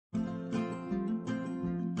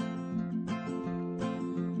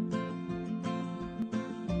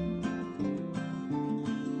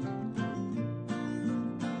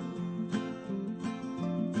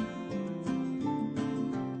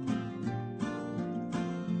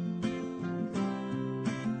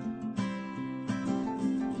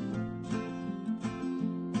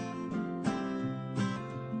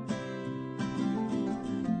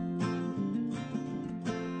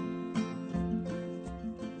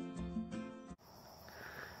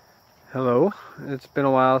Hello, it's been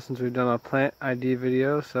a while since we've done a plant ID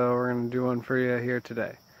video, so we're going to do one for you here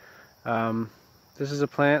today. This is a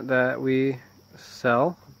plant that we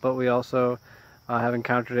sell, but we also have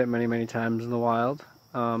encountered it many times in the wild.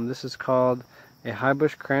 This is called a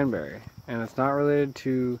Highbush Cranberry, and it's not related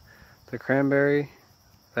to the cranberry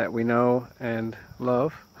that we know and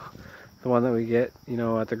love, the one that we get,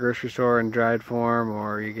 at the grocery store in dried form,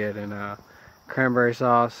 or you get in a cranberry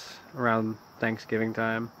sauce around Thanksgiving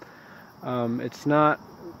time. It's not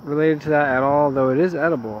related to that at all, though it is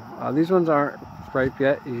edible. These ones aren't ripe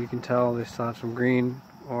yet. You can tell they still have some green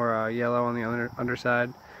or yellow on the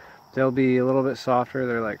underside. They'll be a little bit softer.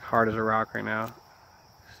 They're like hard as a rock right now.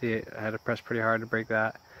 See, I had to press pretty hard to break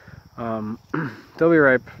that. They'll be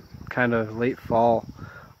ripe kind of late fall,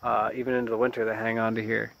 even into the winter. They hang on to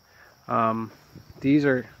here. These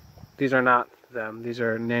are not them. These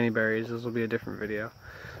are nanny berries. This will be a different video.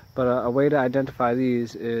 But a way to identify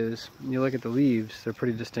these is, you look at the leaves, they're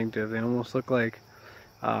pretty distinctive. They almost look like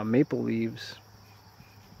maple leaves.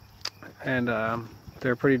 And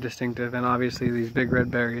they're pretty distinctive. And obviously these big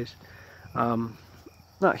red berries,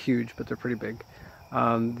 not huge, but they're pretty big.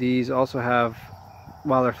 These also have,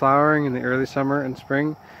 while they're flowering in the early summer and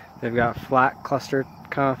spring, they've got flat clustered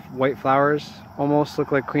kind of white flowers. Almost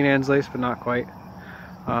look like Queen Anne's lace, but not quite.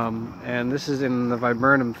 And this is in the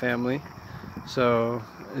Viburnum family. So,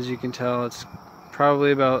 as you can tell, it's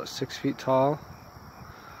probably about 6 feet tall,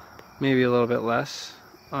 maybe a little bit less.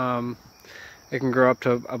 It can grow up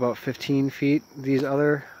to about 15 feet. These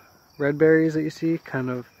other red berries that you see kind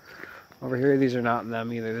of over here, these are not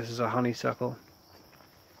them either. This is a honeysuckle.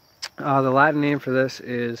 The Latin name for this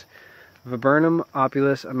is Viburnum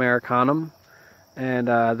opulus americanum, and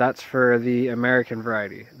that's for the American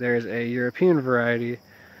variety. There's a European variety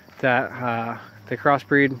that they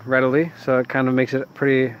crossbreed readily, so it kind of makes it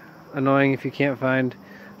pretty annoying if you can't find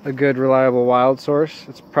a good reliable wild source.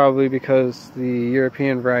 It's probably because the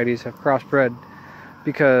European varieties have crossbred,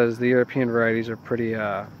 because the European varieties are pretty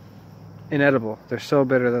inedible. They're so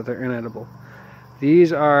bitter that they're inedible.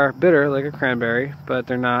 These are bitter like a cranberry, but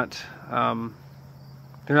they're not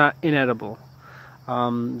inedible.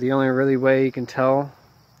 The only really way you can tell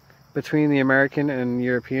between the American and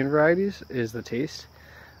European varieties is the taste.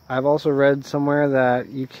 I've also read somewhere that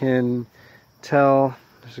you can tell,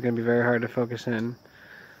 this is going to be very hard to focus in,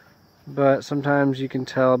 but sometimes you can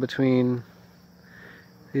tell between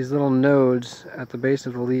these little nodes at the base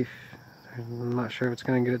of the leaf. I'm not sure if it's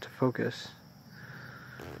going to get it to focus.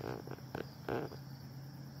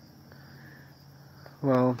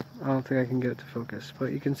 Well, I don't think I can get it to focus,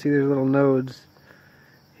 but you can see there's little nodes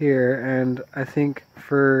here, and I think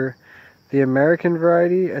for the American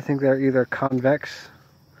variety, I think they're either convex.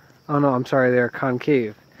 Oh no, I'm sorry, they're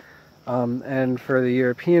concave. And for the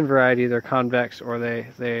European variety, they're convex, or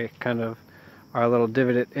they kind of are a little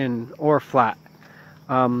divoted in, or flat.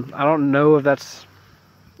 I don't know if that's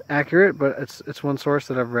accurate, but it's one source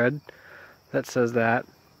that I've read that says that.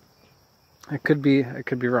 It could be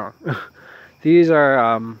wrong. These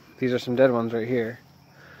are some dead ones right here.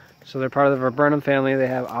 So they're part of the Viburnum family. They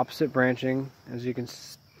have opposite branching, as you can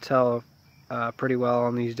tell pretty well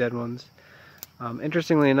on these dead ones.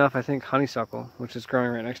 Interestingly enough, I think honeysuckle, which is growing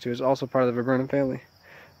right next to it, is also part of the Viburnum family.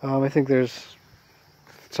 I think there's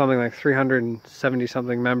something like 370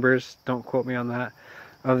 something members, don't quote me on that,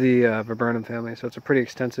 of the Viburnum family, so it's a pretty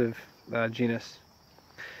extensive genus.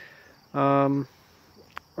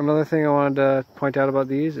 Another thing I wanted to point out about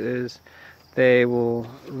these is they will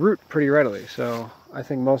root pretty readily, so I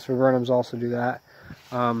think most Viburnums also do that.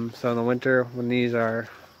 So in the winter, when these are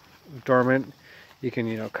dormant, you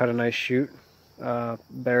can cut a nice shoot,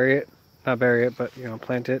 bury it, not bury it, but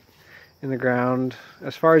plant it in the ground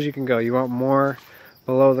as far as you can go. You want more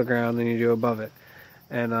below the ground than you do above it,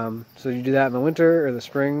 and so you do that in the winter or the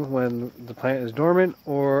spring when the plant is dormant,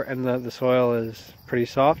 and the soil is pretty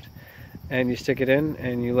soft, and you stick it in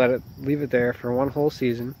and you leave it there for one whole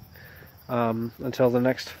season, until the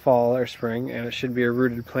next fall or spring, and it should be a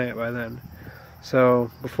rooted plant by then. So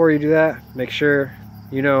before you do that, make sure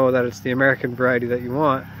you know that it's the American variety that you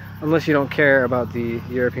want. Unless you don't care about the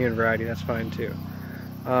European variety, that's fine too.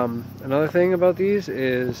 Another thing about these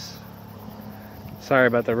is, sorry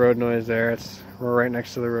about the road noise there, we're right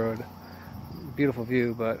next to the road. Beautiful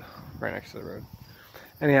view, but right next to the road.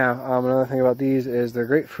 Anyhow, another thing about these is they're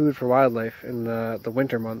great food for wildlife in the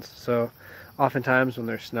winter months. So oftentimes when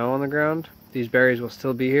there's snow on the ground, these berries will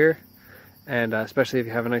still be here, and especially if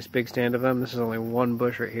you have a nice big stand of them. This is only one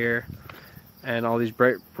bush right here, and all these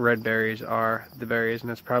bright red berries are the berries,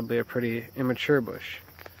 and it's probably a pretty immature bush.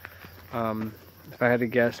 If I had to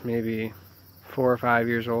guess, maybe 4 or 5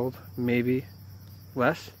 years old, maybe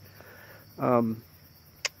less.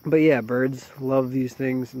 But yeah, birds love these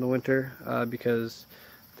things in the winter because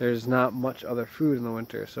there's not much other food in the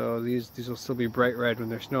winter. So these will still be bright red when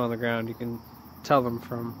there's snow on the ground. You can tell them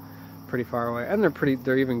from pretty far away, and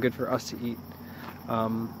they're even good for us to eat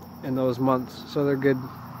in those months. So they're good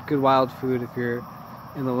wild food if you're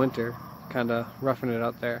in the winter, kind of roughing it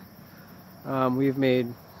out there. We've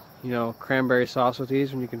made, cranberry sauce with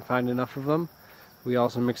these when you can find enough of them. We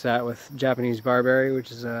also mix that with Japanese barberry,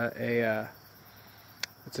 which is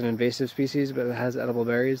it's an invasive species, but it has edible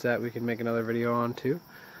berries that we can make another video on too.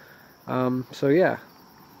 So yeah,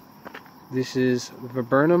 this is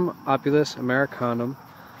Viburnum opulus americanum,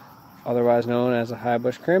 otherwise known as a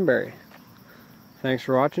highbush cranberry. Thanks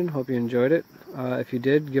for watching. Hope you enjoyed it. If you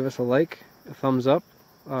did, give us a like, a thumbs up,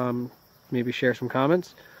 maybe share some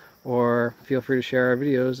comments, or feel free to share our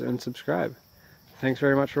videos and subscribe. Thanks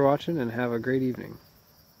very much for watching, and have a great evening.